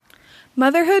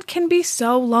Motherhood can be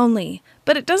so lonely,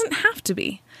 but it doesn't have to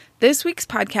be. This week's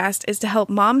podcast is to help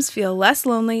moms feel less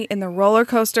lonely in the roller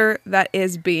coaster that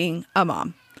is being a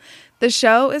mom. The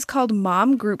show is called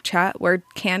Mom Group Chat, where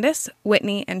Candace,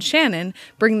 Whitney, and Shannon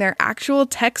bring their actual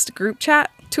text group chat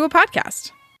to a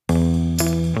podcast.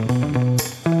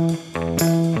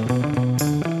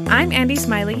 I'm Andy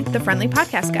Smiley, the Friendly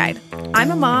Podcast Guide. I'm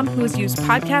a mom who has used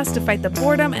podcasts to fight the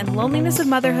boredom and loneliness of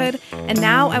motherhood, and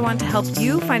now I want to help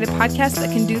you find a podcast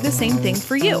that can do the same thing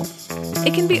for you.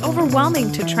 It can be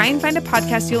overwhelming to try and find a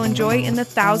podcast you'll enjoy in the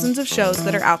thousands of shows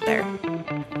that are out there.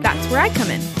 That's where I come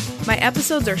in. My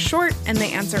episodes are short, and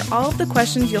they answer all of the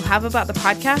questions you'll have about the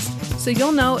podcast, so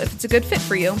you'll know if it's a good fit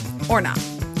for you or not.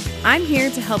 I'm here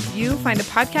to help you find a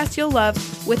podcast you'll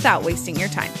love without wasting your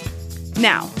time.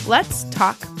 Now, let's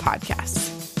talk podcasts.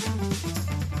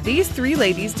 These three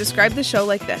ladies describe the show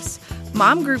like this.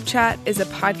 Mom Group Chat is a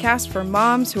podcast for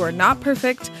moms who are not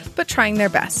perfect, but trying their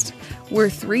best. We're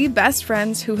three best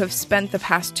friends who have spent the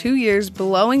past 2 years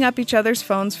blowing up each other's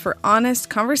phones for honest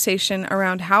conversation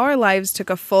around how our lives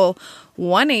took a full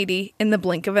 180 in the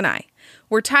blink of an eye.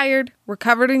 We're tired, we're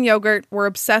covered in yogurt, we're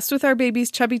obsessed with our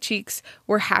baby's chubby cheeks,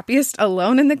 we're happiest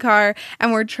alone in the car,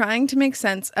 and we're trying to make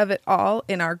sense of it all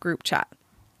in our group chat.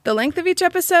 The length of each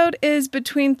episode is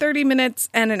between 30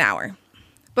 minutes and an hour.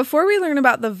 Before we learn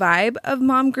about the vibe of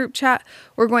Mom Group Chat,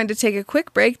 we're going to take a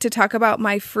quick break to talk about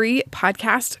my free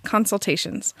podcast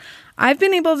consultations. I've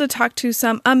been able to talk to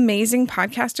some amazing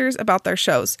podcasters about their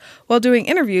shows while doing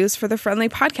interviews for the Friendly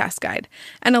Podcast Guide.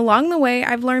 And along the way,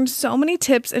 I've learned so many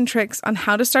tips and tricks on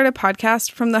how to start a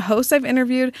podcast from the hosts I've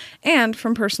interviewed and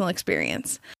from personal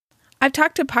experience. I've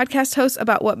talked to podcast hosts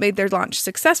about what made their launch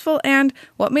successful and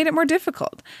what made it more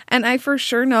difficult. And I for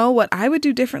sure know what I would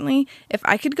do differently if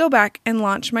I could go back and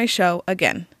launch my show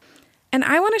again. And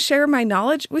I want to share my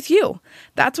knowledge with you.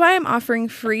 That's why I'm offering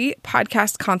free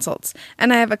podcast consults.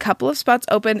 And I have a couple of spots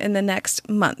open in the next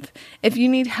month. If you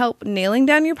need help nailing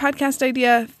down your podcast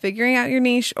idea, figuring out your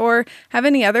niche, or have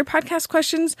any other podcast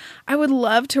questions, I would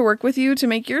love to work with you to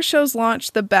make your show's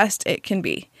launch the best it can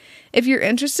be. If you're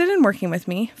interested in working with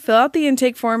me, fill out the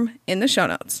intake form in the show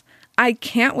notes. I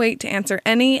can't wait to answer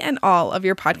any and all of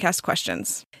your podcast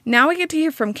questions. Now we get to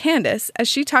hear from Candace as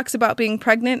she talks about being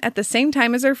pregnant at the same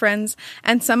time as her friends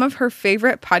and some of her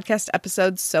favorite podcast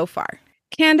episodes so far.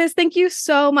 Candace, thank you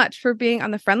so much for being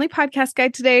on the Friendly Podcast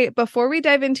Guide today. Before we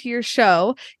dive into your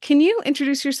show, can you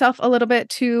introduce yourself a little bit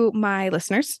to my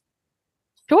listeners?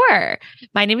 Sure.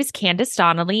 My name is Candace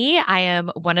Donnelly. I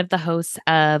am one of the hosts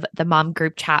of the Mom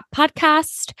Group Chat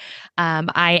podcast.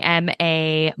 I am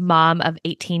a mom of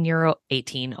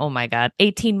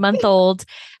 18-month-old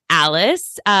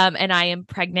Alice. And I am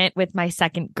pregnant with my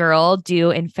second girl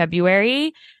due in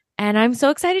February. And I'm so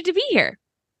excited to be here.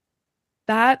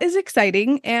 That is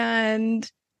exciting and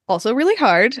also really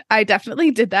hard. I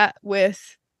definitely did that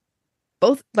with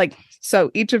both,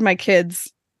 so each of my kids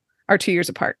are 2 years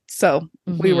apart. So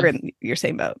we were in your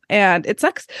same boat and it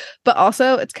sucks, but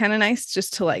also it's kind of nice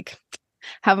just to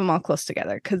have them all close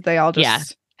together because they all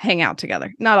just hang out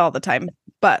together. Not all the time,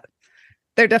 but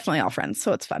they're definitely all friends.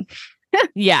 So it's fun.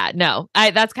 Yeah, no,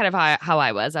 that's kind of how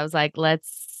I was. I was like,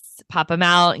 let's pop them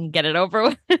out and get it over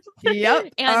with.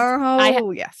 Yep.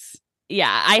 And yes.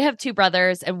 Yeah. I have two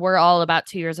brothers and we're all about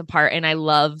 2 years apart and I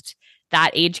loved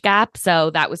that age gap. So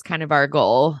that was kind of our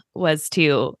goal, was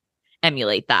to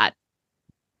emulate that.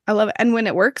 I love it. And when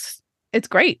it works, it's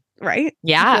great, right?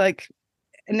 Yeah.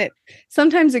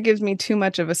 Sometimes it gives me too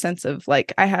much of a sense of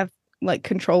I have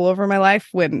control over my life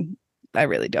when I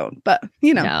really don't. But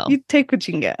you take what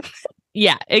you can get.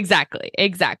 Yeah, exactly.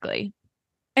 Exactly.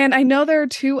 And I know there are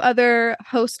two other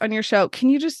hosts on your show. Can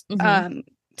you just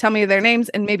tell me their names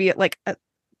and maybe a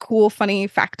cool, funny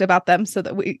fact about them so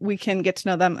that we can get to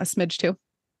know them a smidge too?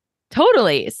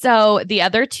 Totally. So the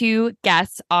other two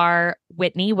guests are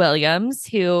Whitney Williams,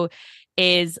 who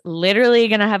is literally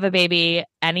going to have a baby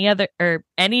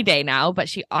any day now, but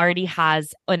she already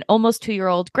has an almost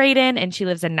 2-year-old Graydon and she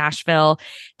lives in Nashville,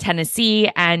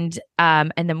 Tennessee. And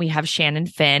then we have Shannon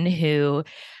Finn, who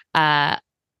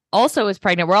also is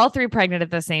pregnant. We're all three pregnant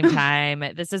at the same time.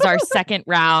 This is our second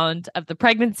round of the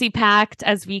pregnancy pact,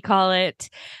 as we call it.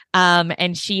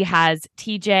 And she has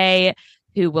TJ,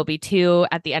 who will be 2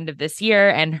 at the end of this year.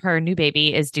 And her new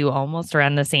baby is due almost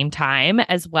around the same time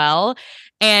as well.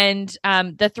 And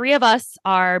the three of us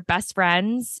are best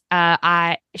friends.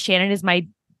 Shannon is my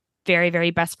very,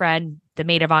 very best friend, the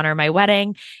maid of honor of my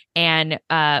wedding. And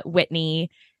Whitney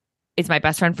is my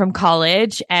best friend from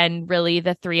college. And really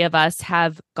the three of us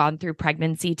have gone through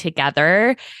pregnancy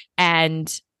together,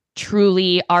 and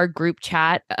truly our group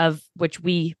chat, of which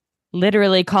we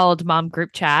literally called Mom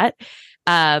Group Chat,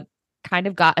 kind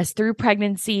of got us through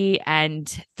pregnancy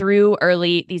and through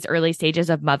these early stages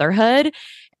of motherhood.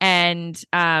 And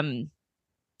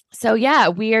so yeah,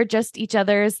 we are just each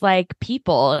other's like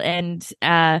people. And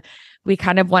we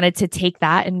kind of wanted to take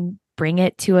that and bring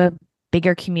it to a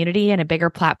bigger community and a bigger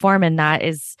platform. And that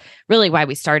is really why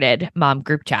we started Mom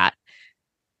Group Chat.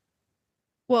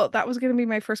 Well, that was going to be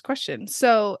my first question.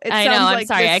 So it I sounds know. I'm like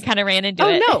sorry. this... I kind of ran into Oh,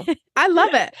 it. no, I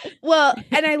love it. Well,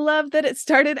 and I love that it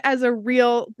started as a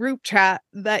real group chat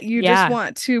that you just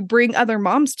want to bring other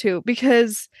moms to,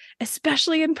 because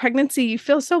especially in pregnancy, you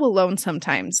feel so alone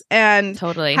sometimes. And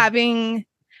totally having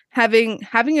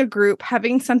a group,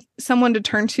 having someone to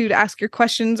turn to ask your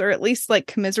questions, or at least like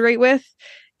commiserate with,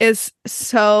 is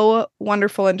so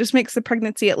wonderful and just makes the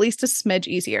pregnancy at least a smidge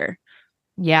easier.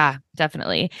 Yeah,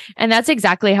 definitely. And that's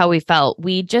exactly how we felt.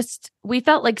 We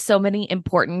felt like so many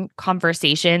important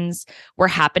conversations were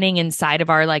happening inside of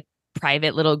our like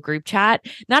private little group chat.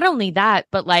 Not only that,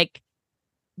 but like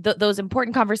those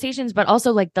important conversations, but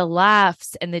also like the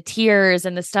laughs and the tears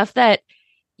and the stuff that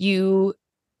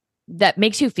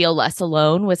makes you feel less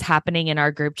alone was happening in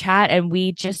our group chat. And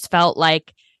we just felt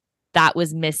like that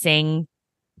was missing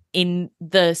in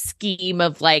the scheme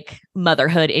of like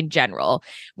motherhood in general.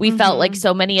 We felt like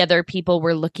so many other people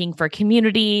were looking for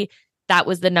community. That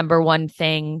was the number one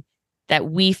thing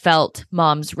that we felt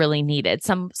moms really needed.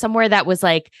 Somewhere that was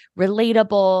like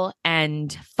relatable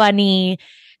and funny,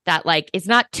 that like is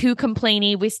not too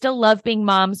complainy. We still love being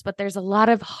moms, but there's a lot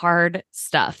of hard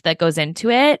stuff that goes into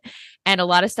it, and a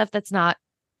lot of stuff that's not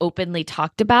openly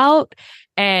talked about.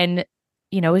 And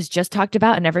is just talked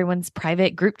about in everyone's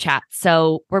private group chat.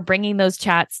 So we're bringing those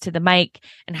chats to the mic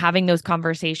and having those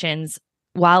conversations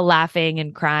while laughing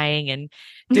and crying and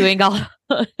doing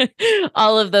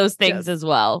all of those things as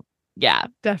well. Yeah,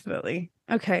 definitely.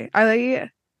 Okay.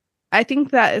 I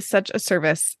think that is such a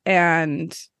service,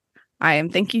 and I am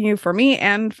thanking you for me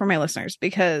and for my listeners,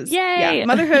 because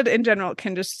motherhood in general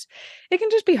can just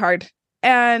be hard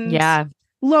and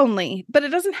lonely, but it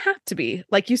doesn't have to be.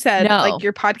 Like you said, like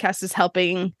your podcast is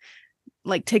helping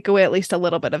like take away at least a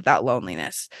little bit of that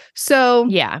loneliness. So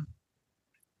yeah,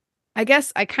 I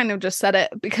guess I kind of just said it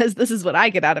because this is what I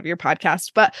get out of your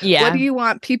podcast, but what do you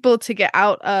want people to get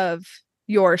out of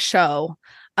your show?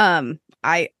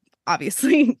 I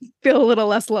obviously feel a little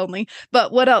less lonely,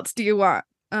 but what else do you want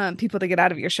people to get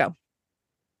out of your show?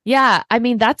 Yeah, I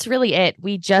mean, that's really it.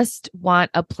 We just want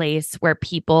a place where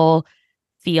people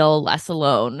feel less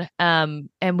alone. And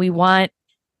we want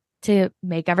to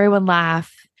make everyone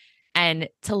laugh and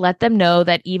to let them know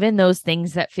that even those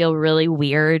things that feel really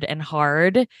weird and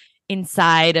hard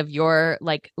inside of your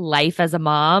like life as a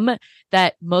mom,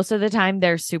 that most of the time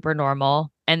they're super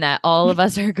normal and that all of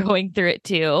us are going through it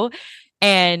too.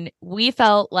 And we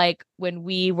felt like when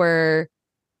we were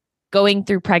going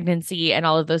through pregnancy and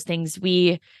all of those things,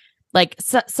 we like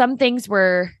some things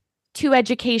were too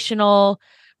educational,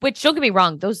 which don't get me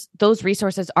wrong, those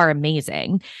resources are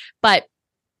amazing, but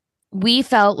we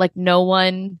felt like no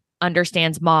one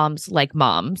understands moms like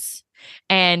moms.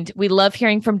 And we love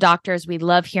hearing from doctors. We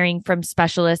love hearing from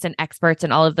specialists and experts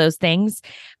and all of those things.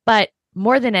 But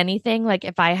more than anything, like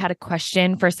if I had a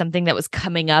question for something that was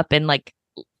coming up in like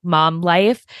mom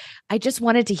life, I just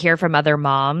wanted to hear from other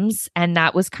moms. And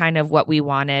that was kind of what we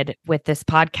wanted with this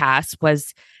podcast,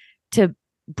 was to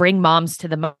bring moms to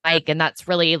the mic. And that's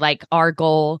really like our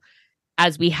goal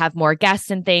as we have more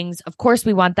guests and things. Of course,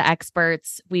 we want the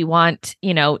experts. We want,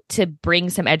 to bring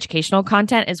some educational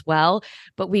content as well,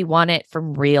 but we want it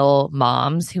from real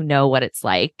moms who know what it's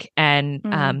like.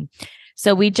 And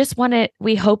so we just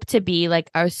we hope to be like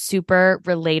a super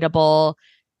relatable,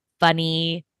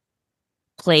 funny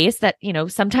place that,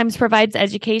 sometimes provides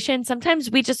education.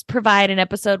 Sometimes we just provide an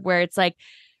episode where it's like,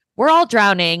 we're all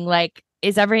drowning. Like,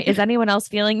 is anyone else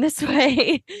feeling this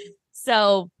way?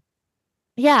 So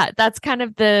yeah, that's kind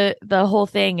of the whole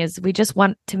thing, is we just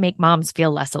want to make moms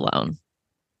feel less alone.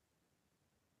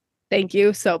 Thank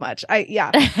you so much.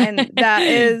 And that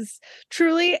is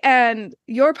truly, and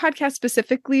your podcast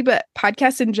specifically, but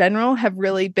podcasts in general have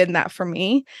really been that for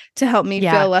me, to help me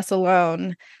feel less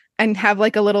alone and have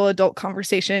like a little adult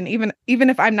conversation, even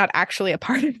if I'm not actually a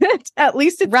part of it. At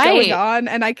least it's going on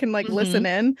and I can like listen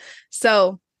in.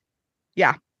 So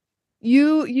yeah.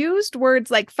 You used words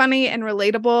like funny and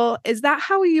relatable. Is that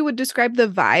how you would describe the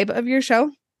vibe of your show?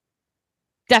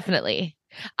 Definitely.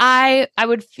 I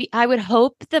would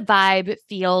hope the vibe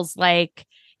feels like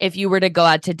if you were to go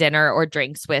out to dinner or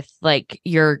drinks with like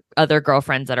your other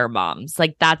girlfriends that are moms.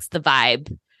 Like that's the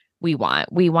vibe we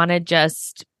want. We want to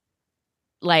just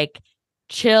like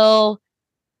chill,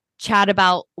 chat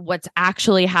about what's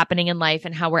actually happening in life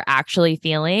and how we're actually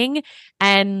feeling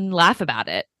and laugh about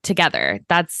it together.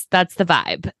 That's the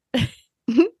vibe.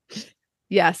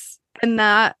 Yes. And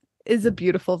that is a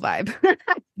beautiful vibe.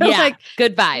 Yeah. Like,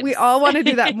 good vibes. we all want to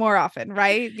do that more often,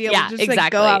 right? Be able Yeah, to just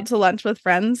exactly. go out to lunch with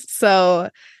friends. So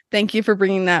thank you for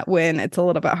bringing that when it's a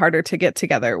little bit harder to get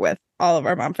together with all of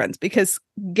our mom friends, because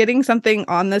getting something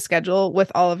on the schedule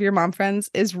with all of your mom friends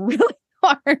is really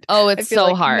hard. Oh, it's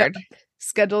so hard.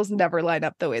 Schedules never line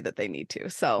up the way that they need to.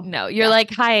 So no, you're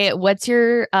like, hi, what's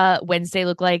your Wednesday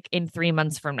look like in 3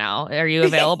 months from now? Are you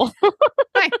available?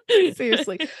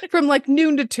 Seriously, from like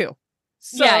noon to 2.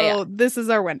 So this is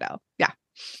our window. Yeah.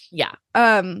 Yeah.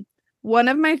 One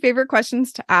of my favorite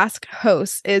questions to ask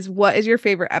hosts is, what is your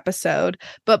favorite episode?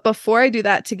 But before I do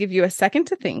that, to give you a second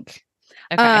to think,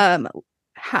 okay.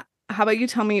 How about you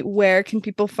tell me, where can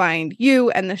people find you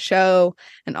and the show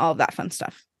and all of that fun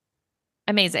stuff?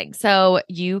 Amazing. So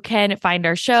you can find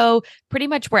our show pretty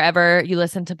much wherever you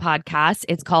listen to podcasts.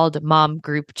 It's called Mom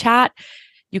Group Chat.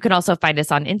 You can also find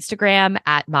us on Instagram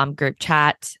at Mom Group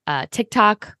Chat,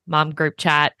 TikTok, Mom Group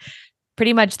Chat.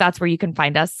 Pretty much that's where you can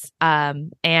find us.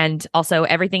 And also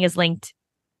everything is linked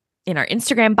in our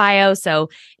Instagram bio. So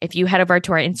if you head over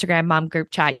to our Instagram, Mom Group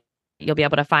Chat, you'll be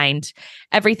able to find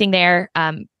everything there.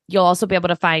 You'll also be able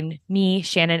to find me,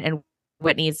 Shannon, and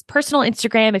Whitney's personal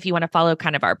Instagram if you want to follow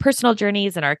kind of our personal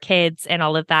journeys and our kids and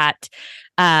all of that.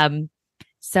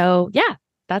 So yeah,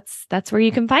 that's where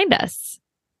you can find us.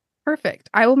 Perfect.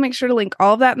 I will make sure to link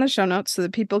all of that in the show notes so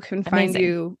that people can find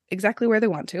you exactly where they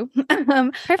want to.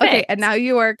 Perfect. Okay, and now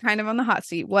you are kind of on the hot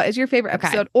seat. What is your favorite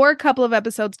episode or a couple of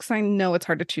episodes? Because I know it's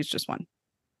hard to choose just one.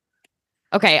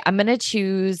 Okay, I'm going to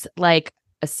choose like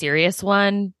a serious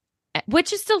one,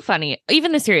 which is still funny.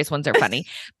 Even the serious ones are funny.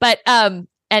 But and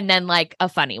then like a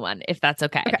funny one, if that's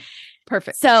okay.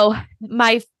 Perfect. So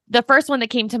the first one that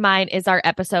came to mind is our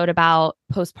episode about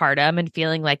postpartum and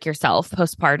feeling like yourself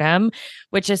postpartum,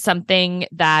 which is something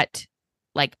that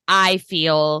like I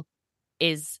feel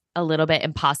is a little bit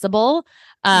impossible,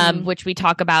 which we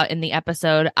talk about in the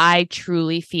episode. I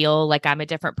truly feel like I'm a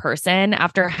different person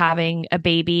after having a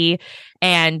baby.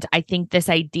 And I think this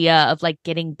idea of like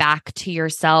getting back to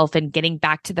yourself and getting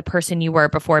back to the person you were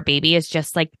before baby is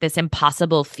just like this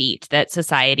impossible feat that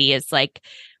society is like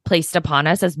placed upon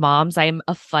us as moms. I'm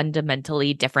a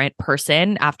fundamentally different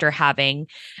person after having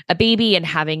a baby and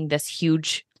having this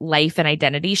huge life and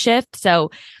identity shift.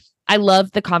 So I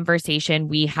love the conversation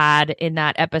we had in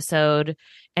that episode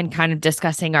and kind of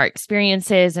discussing our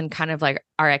experiences and kind of like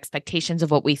our expectations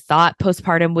of what we thought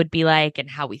postpartum would be like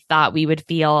and how we thought we would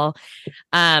feel.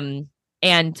 And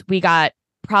we got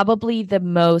probably the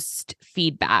most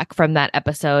feedback from that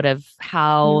episode of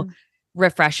how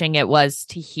refreshing it was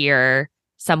to hear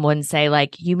someone say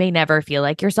like, you may never feel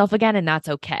like yourself again, and that's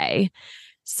okay.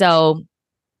 So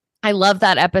I love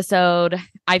that episode.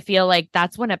 I feel like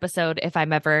that's one episode, if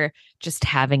I'm ever just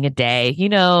having a day,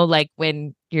 like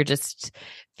when you're just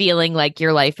feeling like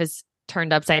your life is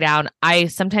turned upside down, I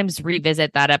sometimes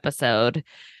revisit that episode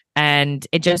and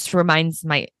it just reminds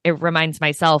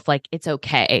myself like it's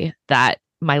okay that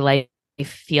my life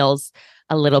feels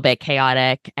a little bit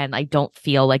chaotic and I don't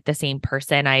feel like the same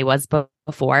person I was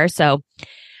before. So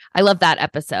I love that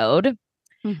episode.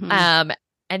 And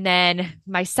then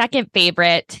my second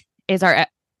favorite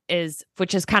is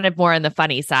which is kind of more on the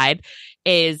funny side,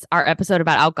 is our episode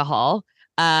about alcohol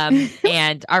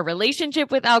and our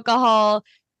relationship with alcohol,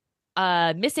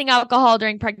 missing alcohol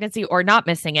during pregnancy or not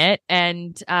missing it.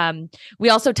 And we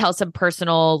also tell some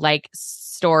personal like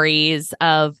stories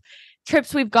of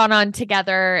trips we've gone on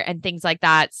together and things like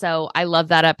that. So I love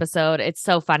that episode. It's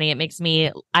so funny. It makes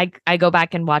me, I go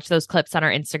back and watch those clips on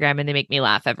our Instagram and they make me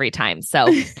laugh every time. So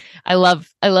I love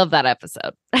that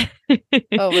episode.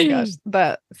 Oh my gosh.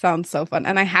 That sounds so fun.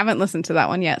 And I haven't listened to that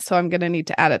one yet. So I'm going to need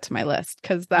to add it to my list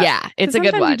because it's a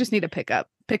good one. You just need to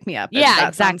pick me up. Yeah,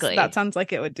 exactly. That sounds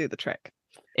like it would do the trick.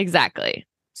 Exactly.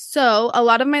 So a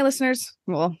lot of my listeners,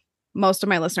 most of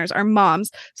my listeners are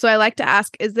moms. So I like to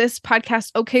ask, is this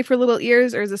podcast okay for little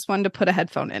ears or is this one to put a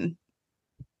headphone in?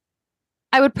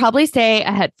 I would probably say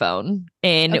a headphone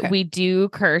in. Okay. We do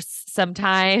curse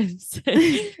sometimes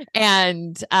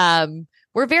and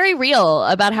we're very real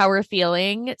about how we're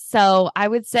feeling. So I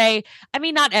would say, I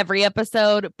mean, not every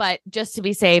episode, but just to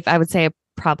be safe, I would say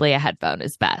probably a headphone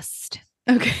is best.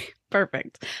 Okay,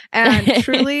 perfect. And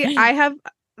truly, I have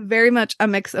very much a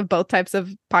mix of both types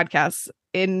of podcasts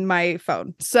in my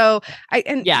phone. So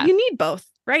you need both,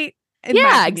 right?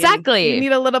 Yeah, exactly. You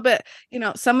need a little bit,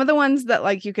 some of the ones that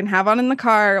like you can have on in the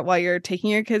car while you're taking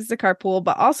your kids to carpool,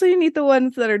 but also you need the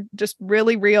ones that are just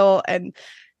really real and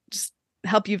just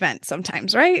help you vent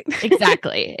sometimes, right?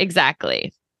 Exactly.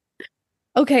 Exactly.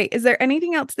 Okay. Is there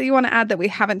anything else that you want to add that we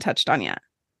haven't touched on yet?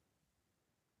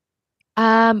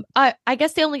 I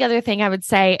guess the only other thing I would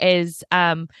say is,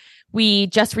 we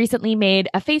just recently made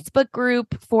a Facebook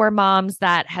group for moms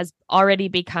that has already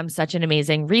become such an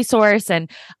amazing resource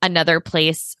and another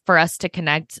place for us to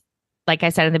connect. Like I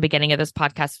said in the beginning of this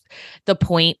podcast, the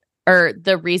point or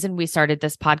the reason we started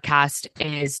this podcast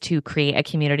is to create a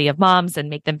community of moms and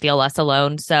make them feel less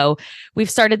alone. So we've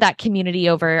started that community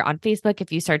over on Facebook.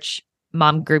 If you search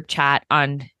mom group chat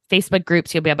on Facebook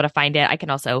groups, you'll be able to find it. I can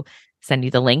also send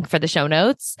you the link for the show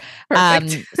notes.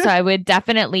 So I would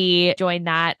definitely join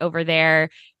that over there.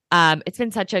 It's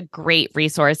been such a great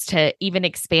resource to even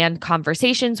expand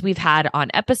conversations we've had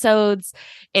on episodes.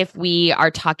 If we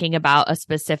are talking about a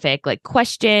specific like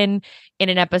question in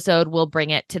an episode, we'll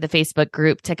bring it to the Facebook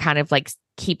group to kind of like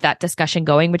keep that discussion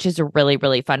going, which is a really,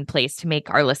 really fun place to make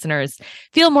our listeners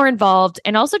feel more involved.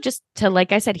 And also just to,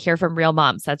 like I said, hear from real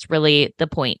moms. That's really the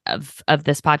point of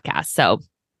this podcast. So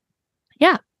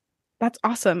yeah. That's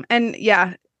awesome. And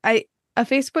yeah, a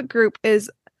Facebook group is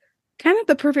kind of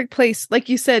the perfect place, like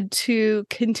you said, to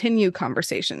continue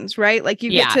conversations, right? Like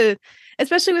you get to,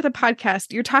 especially with a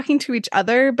podcast, you're talking to each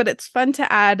other, but it's fun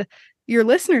to add your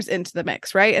listeners into the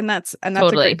mix, right? And that's totally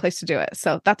a great place to do it.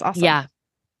 So that's awesome. Yeah.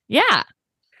 Yeah.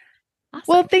 Awesome.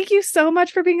 Well, thank you so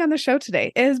much for being on the show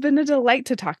today. It has been a delight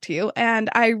to talk to you. And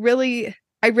I really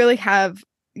have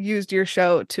used your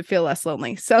show to feel less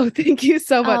lonely. So thank you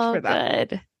so much for that.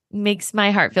 Good. Makes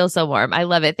my heart feel so warm. I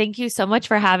love it. Thank you so much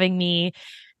for having me.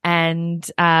 And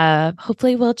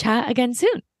hopefully we'll chat again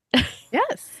soon.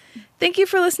 Yes. Thank you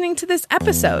for listening to this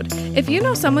episode. If you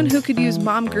know someone who could use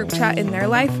mom group chat in their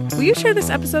life, will you share this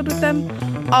episode with them?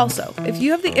 Also, if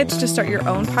you have the itch to start your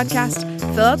own podcast,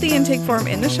 fill out the intake form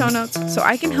in the show notes so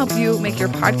I can help you make your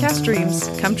podcast dreams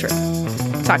come true.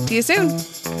 Talk to you soon.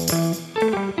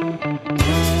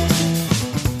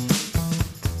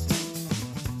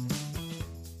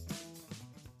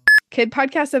 Kid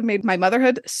podcasts have made my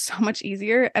motherhood so much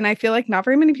easier, and I feel like not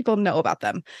very many people know about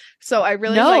them. So I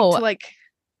really like to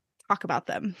talk about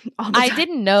them all the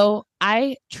time.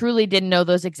 I truly didn't know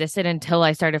those existed until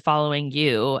I started following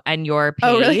you and your page.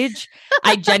 Oh, really?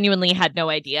 I genuinely had no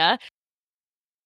idea.